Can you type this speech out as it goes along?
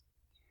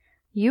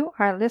You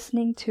are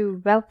listening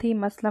to Wealthy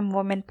Muslim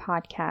Woman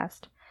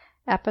Podcast,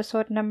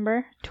 episode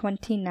number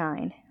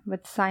 29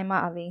 with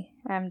Saima Ali,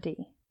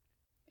 MD.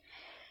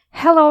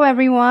 Hello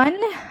everyone,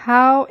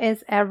 how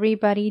is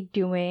everybody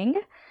doing?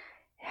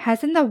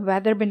 Hasn't the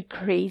weather been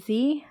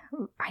crazy?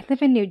 I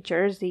live in New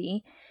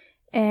Jersey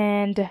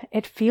and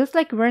it feels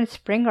like we're in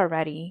spring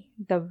already.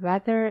 The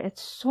weather,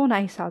 it's so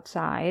nice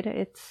outside.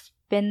 It's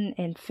been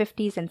in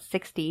 50s and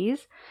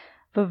 60s.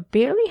 We've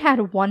barely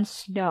had one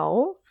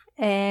snow.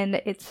 And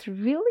it's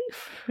really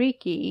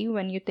freaky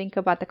when you think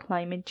about the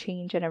climate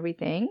change and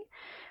everything.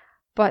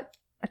 But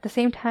at the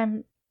same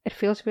time, it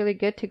feels really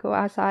good to go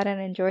outside and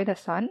enjoy the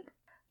sun.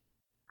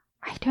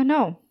 I don't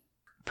know.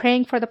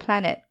 Praying for the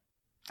planet.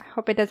 I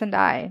hope it doesn't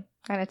die.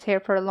 And it's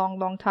here for a long,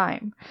 long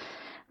time.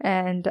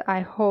 And I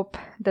hope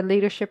the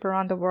leadership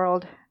around the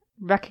world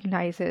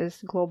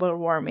recognizes global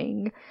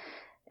warming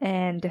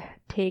and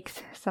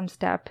takes some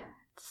steps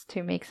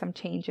to make some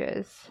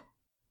changes.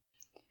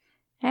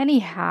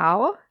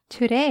 Anyhow,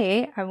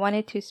 today I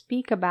wanted to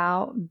speak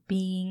about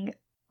being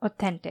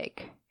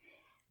authentic,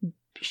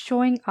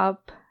 showing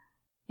up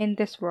in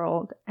this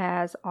world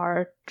as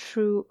our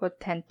true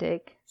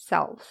authentic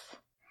selves.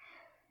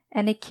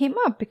 And it came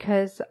up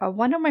because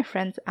one of my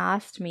friends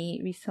asked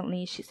me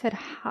recently, she said,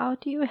 how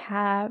do you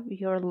have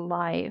your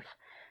life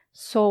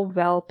so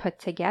well put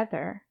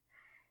together?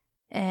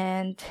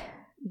 And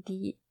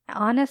the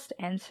honest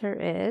answer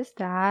is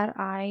that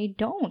I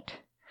don't.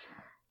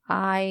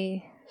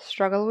 I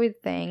struggle with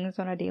things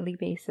on a daily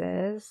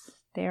basis.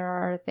 There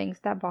are things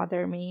that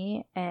bother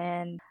me,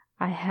 and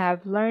I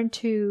have learned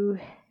to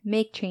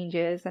make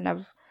changes, and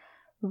I've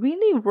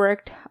really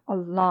worked a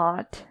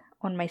lot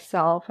on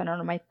myself and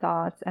on my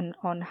thoughts and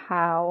on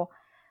how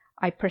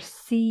I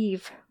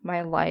perceive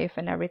my life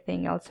and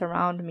everything else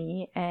around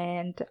me.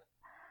 And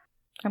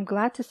I'm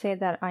glad to say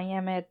that I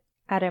am at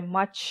a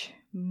much,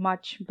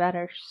 much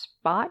better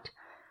spot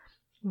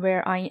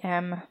where I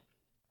am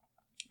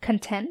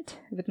content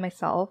with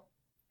myself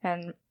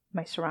and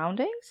my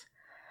surroundings,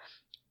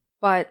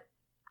 but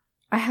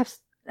I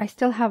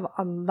still have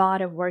a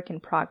lot of work in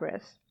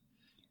progress,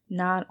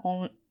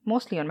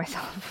 mostly on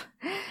myself,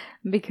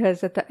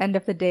 because at the end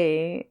of the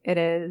day, it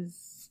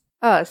is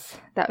us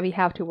that we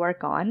have to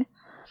work on.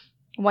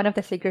 One of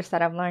the secrets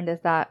that I've learned is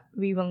that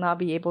we will not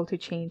be able to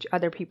change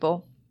other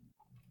people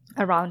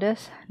around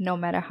us, no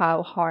matter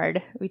how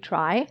hard we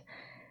try.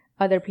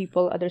 Other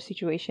people, other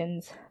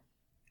situations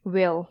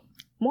will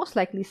most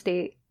likely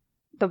stay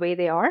the way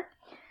they are.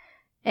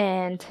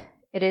 And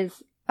it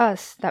is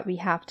us that we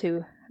have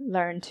to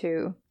learn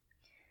to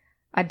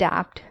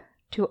adapt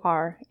to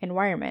our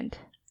environment.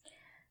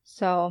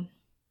 So,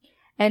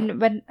 and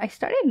when I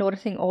started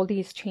noticing all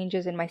these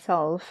changes in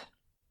myself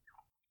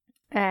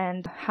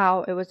and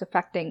how it was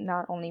affecting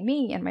not only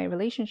me and my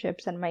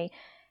relationships and my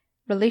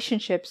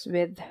relationships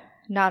with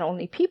not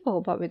only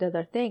people, but with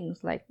other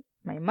things like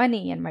my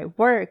money and my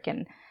work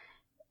and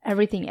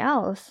everything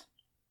else,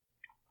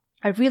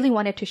 I really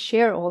wanted to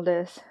share all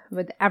this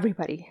with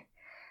everybody.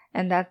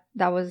 And that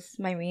was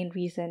my main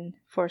reason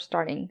for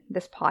starting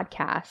this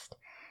podcast.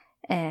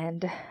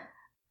 And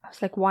I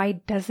was like, why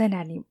doesn't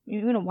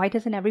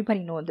everybody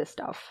know this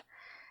stuff?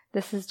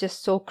 This is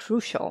just so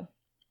crucial.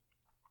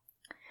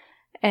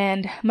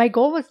 And my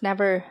goal was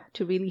never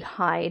to really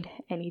hide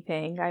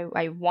anything.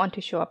 I want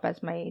to show up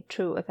as my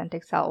true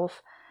authentic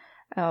self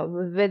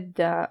with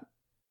the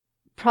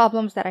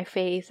problems that I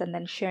face and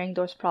then sharing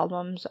those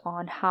problems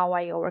on how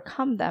I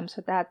overcome them.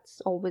 So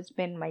that's always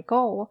been my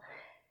goal.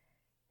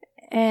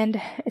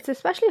 And it's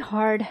especially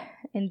hard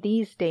in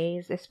these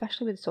days,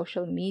 especially with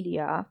social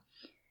media.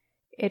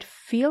 It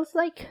feels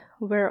like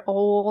we're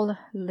all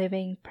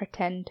living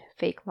pretend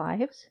fake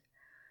lives.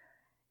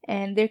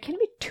 And there can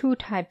be two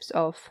types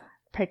of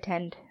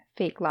pretend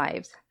fake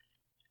lives.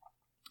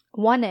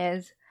 One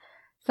is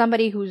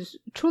somebody who's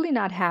truly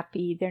not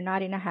happy. They're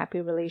not in a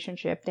happy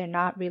relationship. They're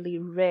not really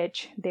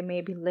rich. They may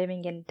be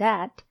living in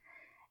debt.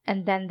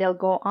 And then they'll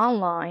go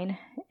online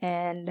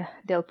and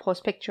they'll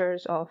post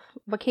pictures of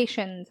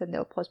vacations and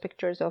they'll post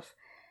pictures of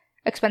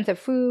expensive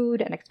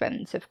food and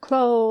expensive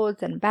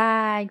clothes and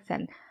bags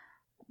and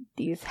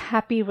these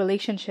happy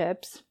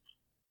relationships.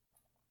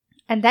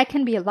 And that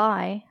can be a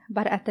lie,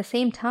 but at the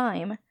same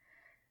time,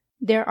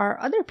 there are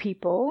other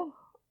people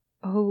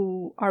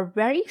who are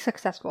very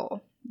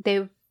successful.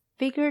 They've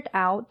figured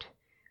out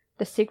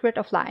the secret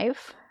of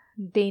life.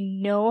 They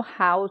know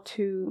how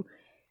to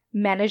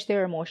manage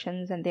their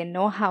emotions and they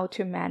know how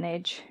to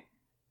manage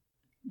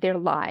their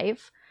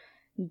life.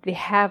 They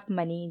have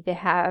money, they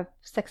have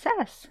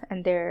success,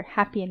 and they're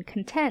happy and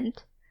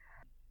content.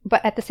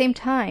 But at the same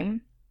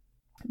time,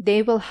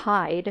 they will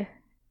hide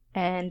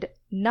and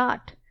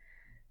not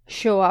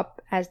show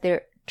up as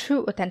their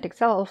true authentic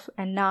self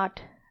and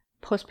not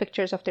post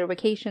pictures of their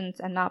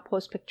vacations and not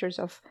post pictures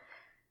of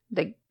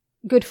the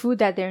good food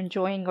that they're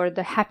enjoying or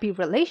the happy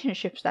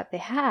relationships that they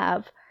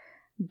have,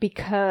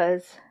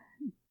 because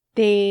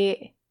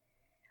they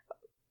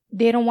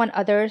don't want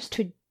others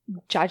to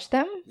judge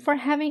them for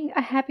having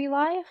a happy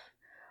life,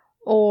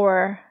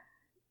 or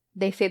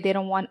They say they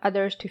don't want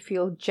others to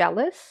feel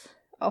jealous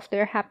of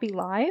their happy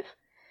life.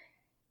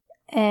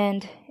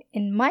 And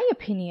in my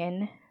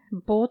opinion,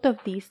 both of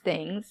these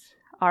things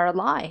are a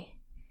lie.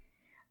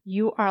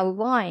 You are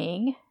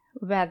lying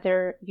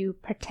whether you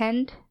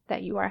pretend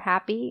that you are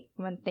happy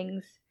when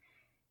things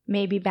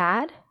may be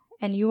bad,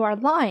 and you are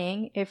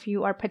lying if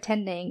you are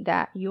pretending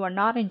that you are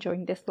not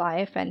enjoying this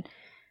life and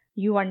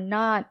you are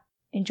not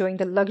enjoying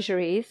the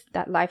luxuries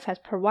that life has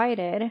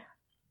provided,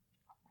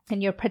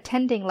 and you're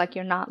pretending like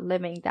you're not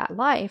living that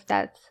life.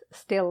 That's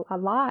still a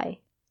lie.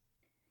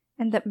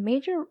 And the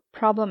major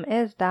problem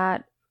is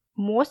that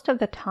most of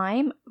the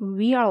time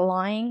we are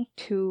lying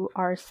to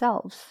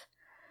ourselves.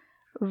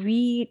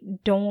 We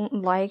don't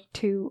like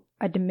to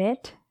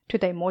admit to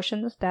the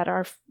emotions that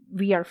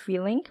we are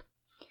feeling.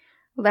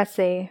 Let's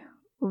say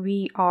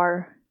we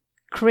are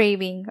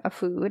craving a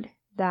food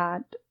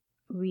that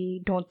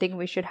we don't think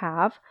we should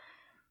have.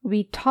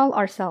 We tell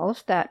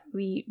ourselves that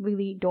we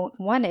really don't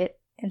want it,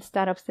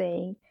 instead of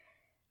saying,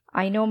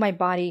 I know my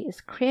body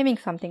is craving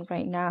something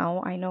right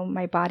now. I know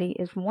my body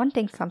is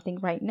wanting something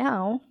right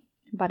now,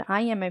 but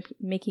I am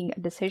making a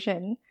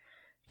decision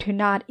to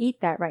not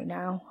eat that right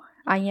now.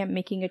 I am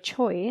making a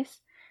choice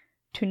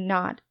to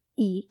not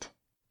eat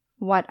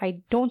what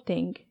I don't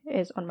think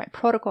is on my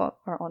protocol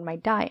or on my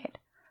diet.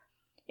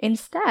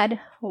 Instead,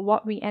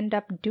 what we end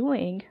up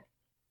doing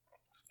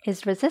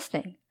is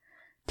resisting,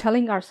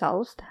 telling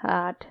ourselves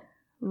that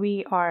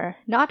we are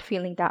not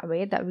feeling that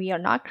way, that we are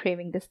not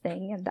craving this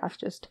thing, and that's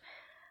just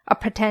a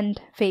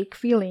pretend fake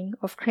feeling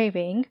of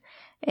craving.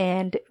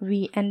 And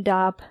we end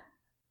up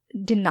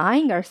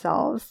denying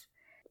ourselves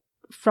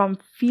from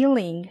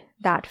feeling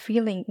that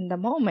feeling in the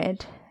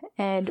moment.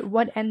 And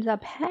what ends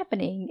up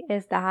happening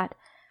is that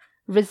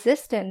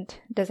resistance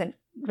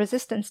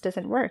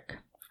doesn't work.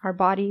 Our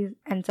body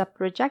ends up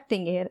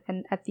rejecting it,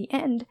 and at the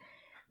end,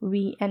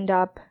 we end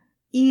up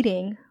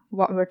eating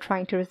what we're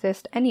trying to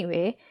resist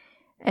anyway,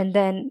 and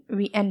then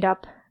we end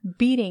up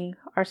beating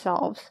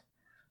ourselves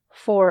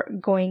for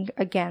going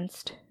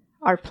against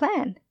our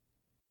plan.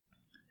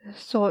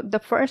 So the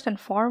first and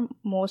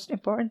foremost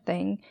important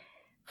thing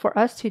for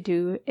us to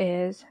do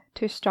is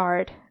to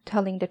start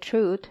telling the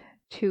truth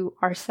to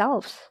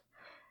ourselves.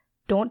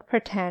 Don't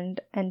pretend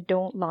and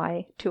don't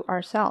lie to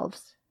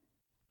ourselves.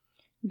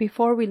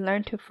 Before we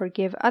learn to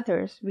forgive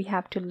others, we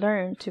have to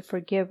learn to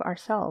forgive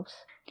ourselves.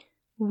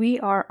 We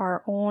are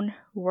our own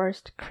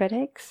worst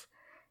critics,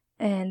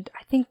 and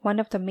I think one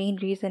of the main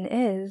reasons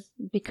is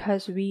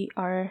because we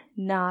are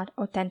not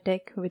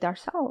authentic with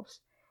ourselves.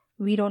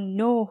 We don't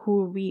know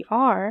who we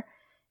are,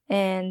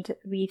 and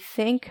we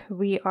think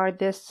we are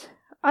this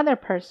other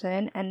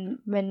person, and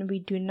when we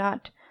do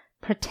not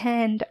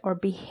pretend or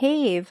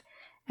behave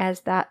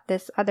as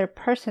this other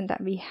person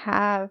that we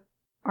have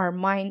our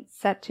mind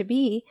set to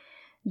be,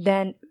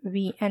 then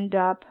we end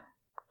up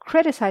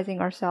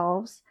criticizing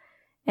ourselves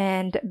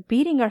and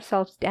beating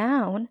ourselves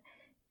down.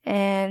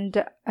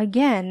 And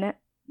again,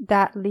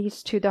 that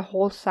leads to the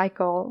whole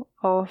cycle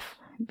of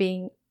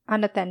being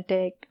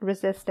unauthentic,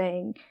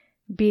 resisting,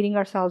 beating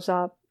ourselves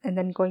up, and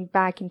then going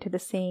back into the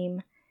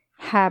same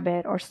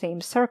habit or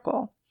same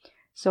circle.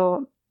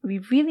 So we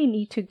really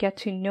need to get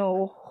to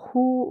know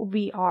who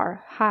we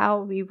are,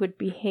 how we would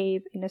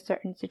behave in a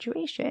certain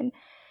situation.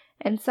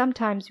 And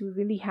sometimes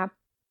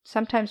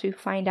we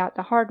find out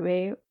the hard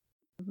way,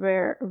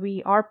 where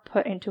we are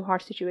put into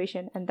hard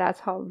situation, and that's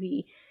how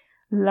we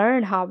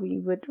learn how we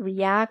would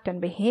react and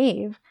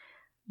behave.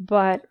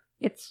 But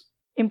it's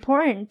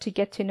important to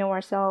get to know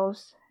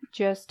ourselves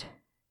just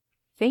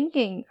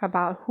thinking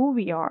about who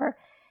we are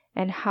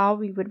and how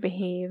we would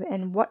behave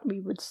and what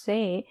we would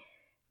say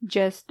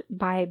just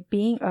by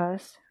being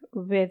us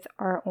with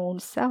our own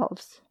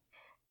selves.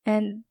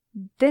 And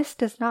this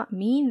does not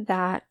mean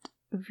that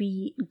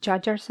we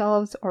judge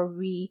ourselves or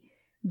we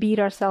beat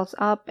ourselves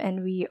up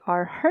and we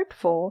are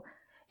hurtful.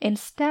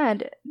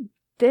 Instead,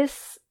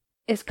 this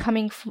is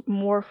coming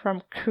more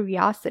from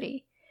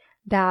curiosity,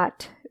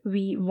 that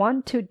we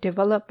want to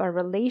develop a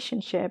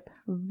relationship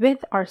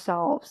with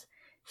ourselves,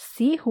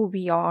 see who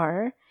we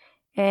are,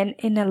 and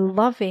in a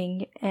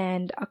loving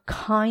and a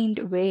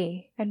kind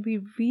way. And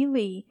we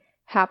really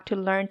have to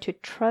learn to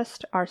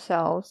trust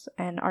ourselves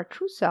and our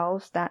true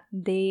selves, that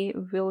they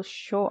will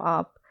show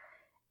up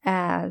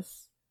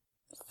as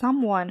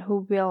someone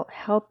who will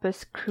help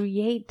us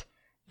create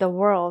the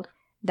world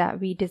that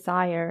we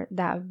desire,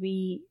 that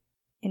we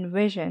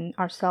envision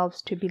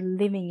ourselves to be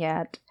living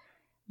at,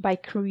 by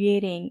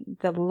creating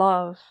the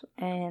love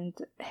and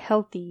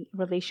healthy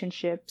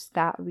relationships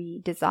that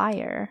we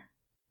desire.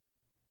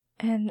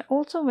 And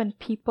also, when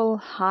people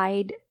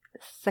hide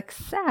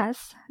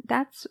success,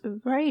 that's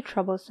very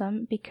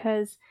troublesome,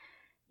 because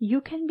you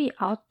can be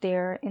out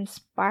there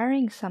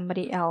inspiring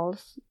somebody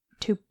else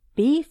to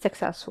be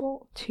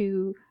successful,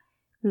 to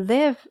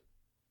live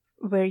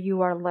where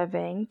you are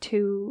living,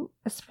 to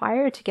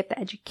aspire to get the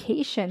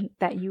education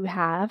that you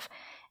have,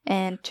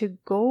 and to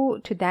go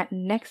to that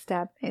next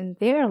step in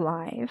their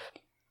life.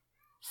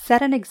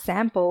 Set an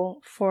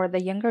example for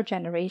the younger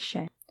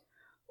generation.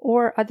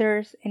 or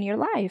others in your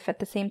life at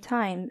the same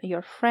time,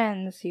 your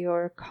friends,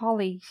 your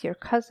colleagues, your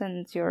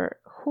cousins, your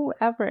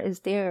whoever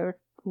is there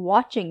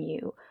watching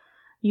you.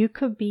 You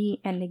could be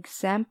an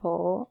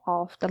example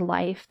of the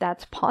life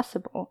that's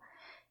possible.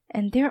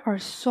 And there are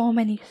so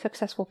many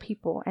successful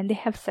people, and they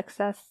have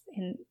success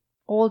in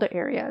all the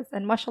areas.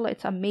 And mashallah,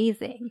 it's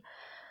amazing.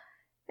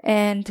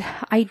 And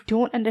I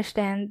don't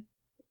understand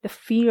the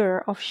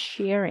fear of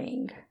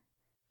sharing.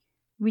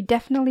 We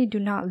definitely do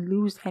not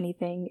lose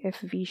anything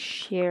if we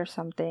share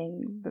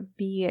something,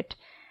 be it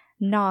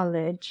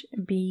knowledge,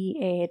 be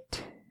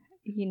it,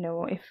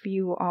 if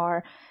you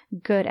are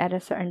good at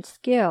a certain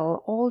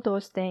skill, all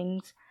those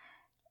things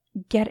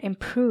get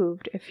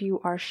improved if you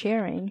are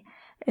sharing.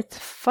 It's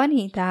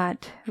funny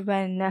that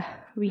when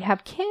we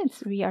have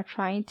kids, we are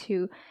trying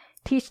to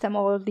teach them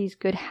all of these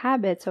good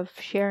habits of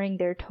sharing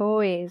their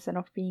toys and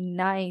of being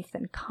nice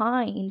and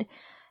kind,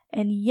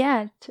 and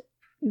yet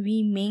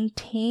we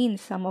maintain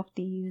some of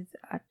these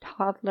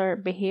toddler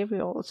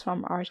behaviors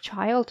from our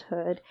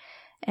childhood,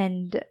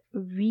 and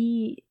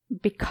we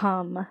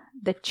become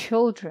the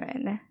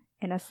children,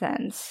 in a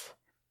sense,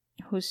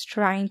 who's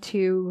trying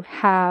to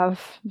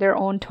have their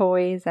own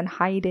toys and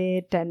hide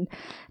it and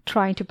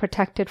trying to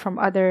protect it from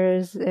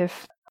others,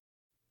 if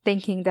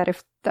thinking that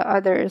if the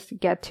others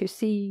get to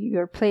see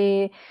your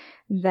play,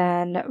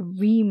 then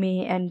we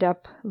may end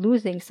up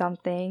losing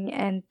something,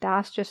 and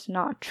that's just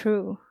not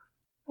true.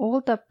 All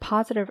the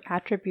positive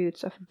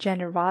attributes of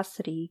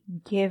generosity,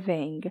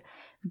 giving,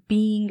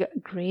 being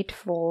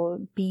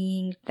grateful,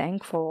 being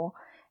thankful,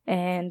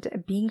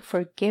 and being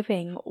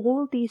forgiving,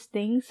 all these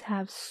things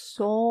have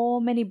so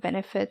many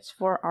benefits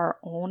for our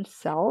own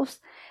selves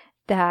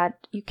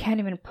that you can't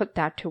even put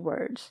that to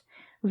words.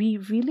 We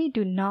really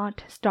do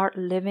not start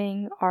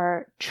living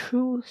our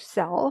true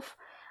self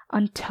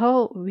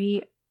until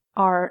we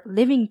are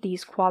living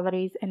these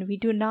qualities, and we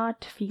do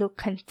not feel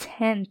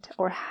content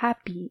or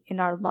happy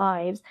in our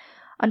lives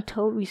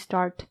until we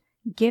start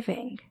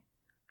giving.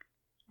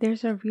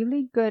 There's a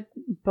really good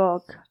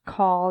book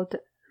called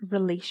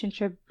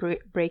Relationship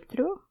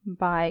Breakthrough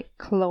by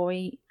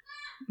Chloe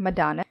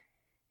Madonna,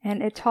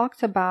 and it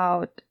talks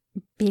about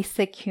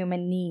basic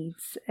human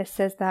needs. It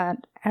says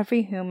that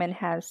every human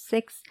has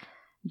 6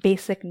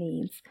 basic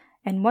needs,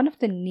 and one of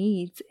the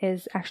needs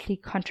is actually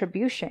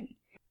contribution,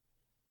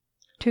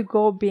 to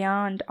go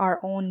beyond our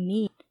own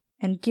need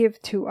and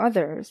give to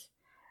others.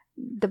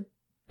 The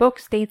book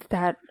states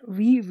that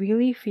we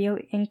really feel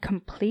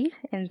incomplete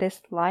in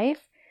this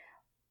life,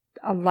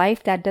 a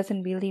life that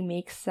doesn't really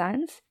make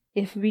sense,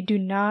 if we do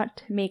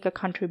not make a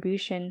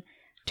contribution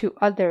to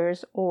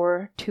others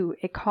or to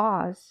a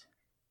cause.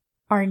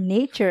 Our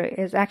nature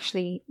is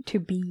actually to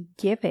be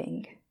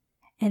giving.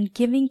 And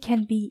giving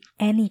can be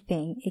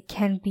anything. It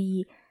can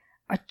be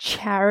a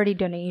charity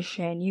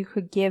donation. You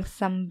could give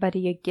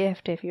somebody a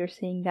gift if you're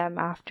seeing them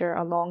after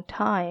a long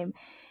time.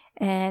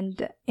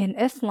 And in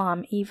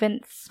Islam, even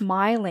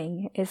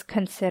smiling is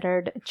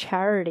considered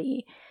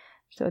charity.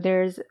 So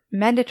there's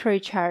mandatory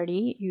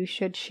charity. You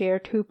should share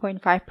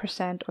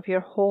 2.5% of your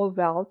whole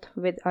wealth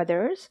with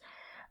others.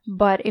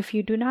 But if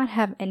you do not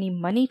have any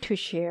money to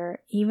share,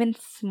 even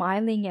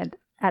smiling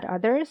at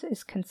others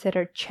is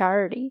considered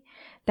charity.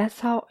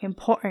 That's how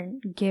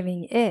important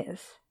giving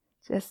is.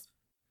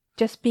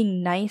 Just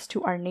being nice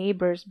to our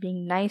neighbors,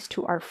 being nice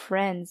to our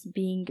friends,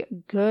 being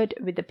good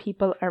with the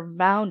people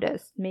around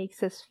us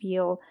makes us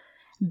feel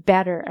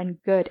better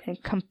and good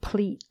and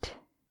complete.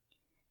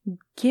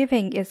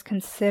 Giving is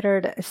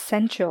considered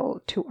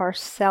essential to our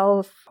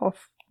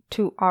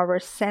to our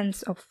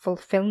sense of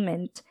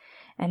fulfillment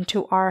and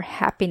to our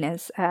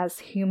happiness as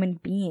human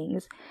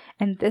beings.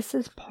 And this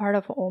is part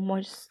of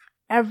almost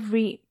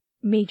every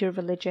major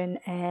religion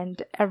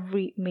and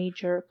every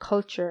major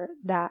culture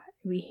that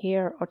we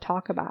hear or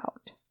talk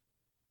about.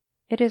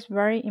 It is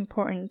very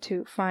important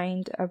to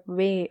find a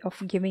way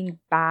of giving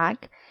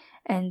back,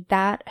 and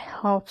that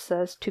helps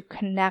us to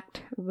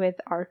connect with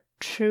our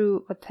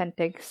true,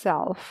 authentic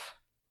self.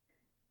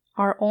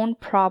 Our own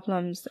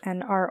problems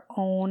and our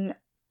own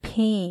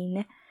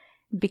pain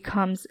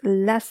becomes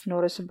less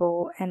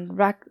noticeable and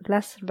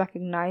less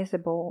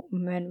recognizable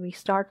when we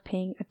start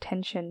paying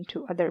attention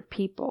to other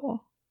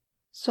people.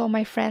 So,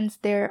 my friends,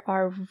 there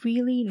are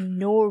really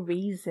no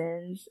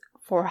reasons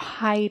for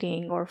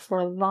hiding or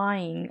for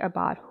lying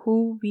about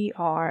who we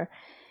are,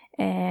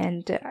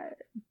 and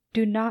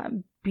do not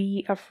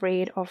be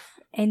afraid of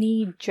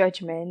any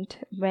judgment.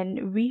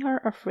 When we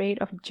are afraid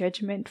of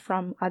judgment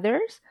from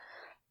others,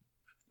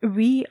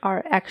 we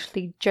are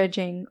actually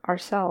judging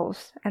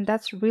ourselves, and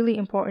that's really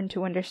important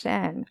to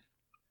understand.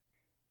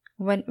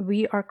 When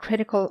we are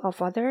critical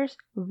of others,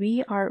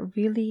 we are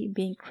really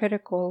being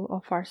critical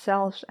of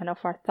ourselves and of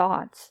our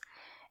thoughts.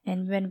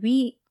 And when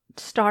we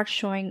start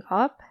showing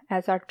up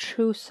as our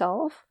true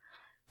self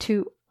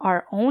to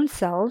our own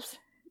selves,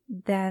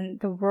 then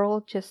the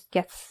world just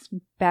gets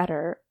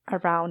better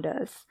around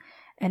us,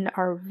 and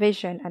our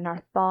vision and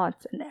our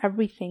thoughts and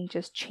everything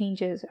just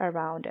changes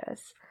around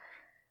us.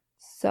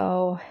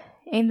 So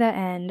in the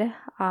end,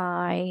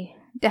 I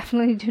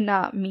definitely do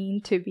not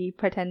mean to be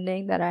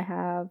pretending that I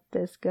have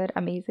this good,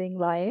 amazing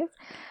life.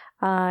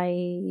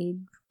 I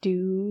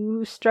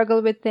do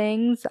struggle with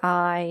things.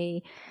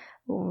 I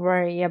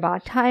worry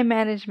about time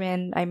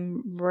management. I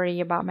worry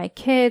about my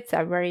kids.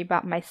 I worry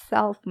about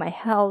myself, my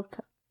health,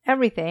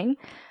 everything.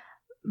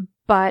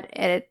 But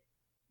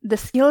the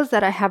skills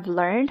that I have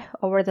learned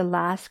over the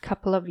last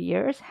couple of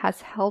years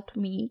has helped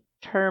me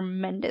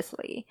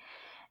tremendously.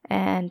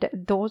 And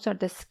those are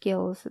the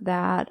skills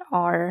that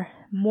are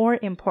more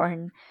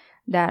important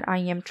that I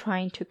am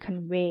trying to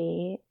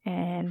convey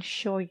and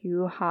show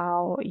you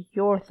how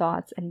your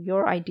thoughts and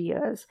your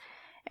ideas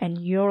and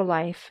your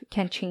life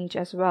can change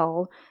as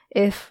well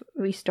if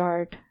we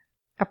start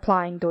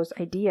applying those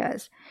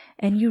ideas.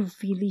 And you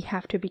really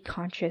have to be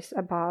conscious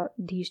about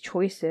these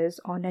choices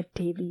on a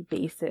daily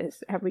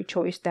basis. Every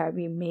choice that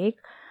we make,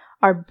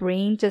 our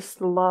brain just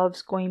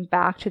loves going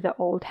back to the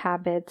old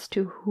habits,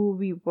 to who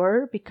we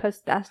were,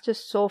 because that's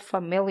just so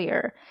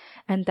familiar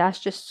and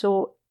that's just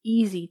so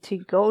easy to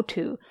go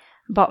to.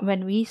 But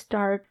when we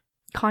start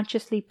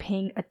consciously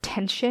paying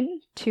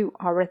attention to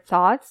our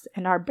thoughts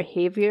and our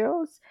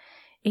behaviors,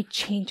 it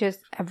changes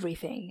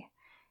everything.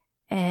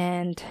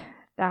 And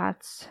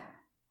that's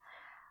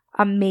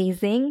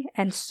amazing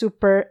and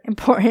super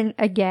important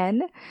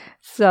again.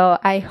 So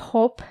I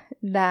hope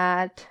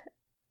that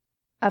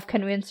I've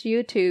convinced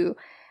you to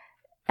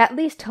at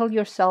least tell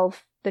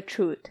yourself the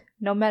truth,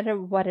 no matter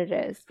what it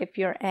is. If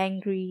you're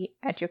angry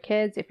at your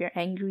kids, if you're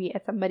angry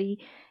at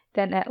somebody,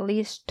 then at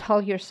least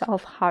tell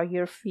yourself how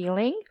you're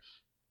feeling.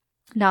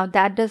 Now,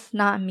 that does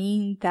not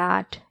mean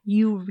that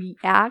you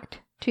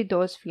react to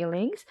those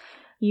feelings.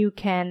 You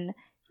can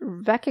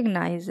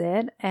recognize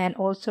it and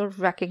also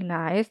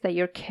recognize that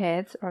your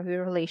kids or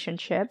your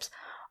relationships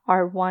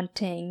are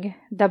wanting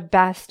the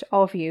best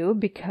of you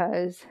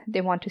because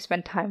they want to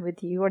spend time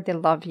with you or they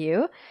love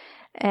you,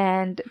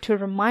 and to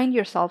remind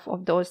yourself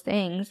of those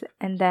things,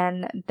 and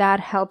then that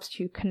helps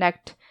you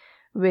connect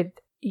with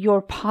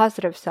your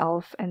positive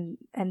self, and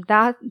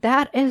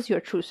that is your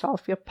true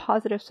self. Your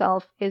positive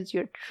self is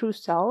your true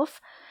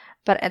self,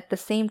 but at the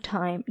same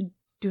time,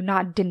 do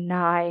not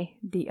deny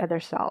the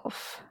other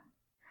self.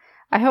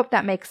 I hope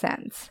that makes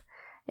sense.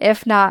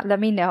 If not, let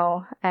me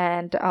know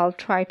and I'll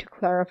try to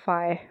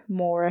clarify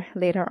more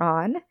later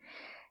on.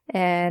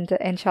 And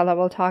inshallah,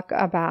 we'll talk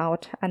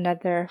about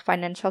another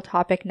financial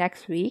topic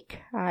next week.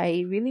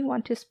 I really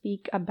want to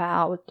speak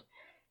about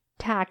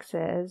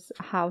taxes,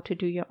 how to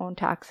do your own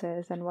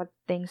taxes and what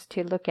things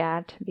to look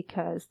at,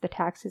 because the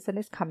tax season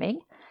is coming.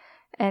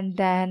 And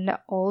then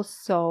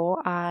also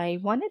I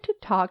wanted to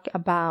talk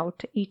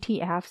about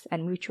ETFs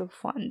and mutual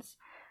funds.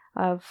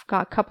 I've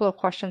got a couple of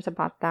questions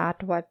about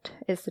that. What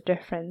is the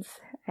difference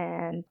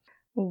and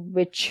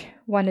which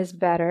one is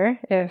better,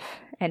 if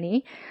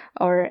any,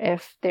 or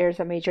if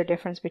there's a major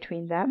difference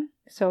between them.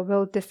 So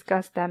we'll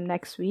discuss them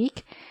next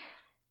week.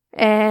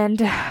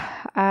 And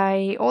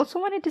I also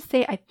wanted to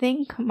say, I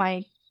think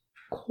my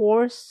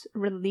course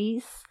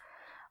release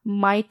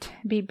might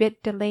be a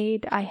bit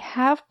delayed. I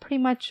have pretty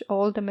much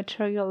all the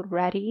material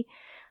ready,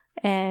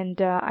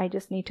 and I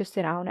just need to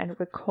sit down and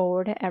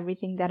record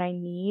everything that I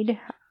need.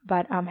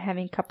 But I'm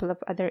having a couple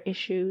of other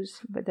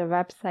issues with the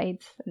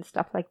websites and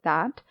stuff like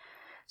that.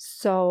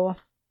 So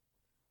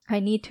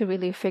I need to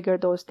really figure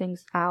those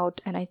things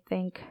out. And I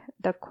think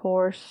the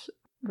course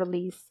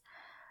release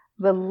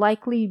will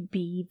likely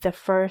be the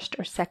first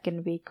or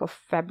second week of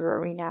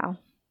February now.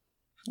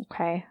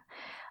 Okay.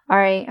 All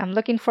right. I'm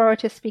looking forward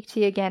to speak to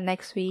you again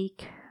next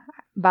week.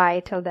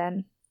 Bye till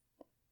then.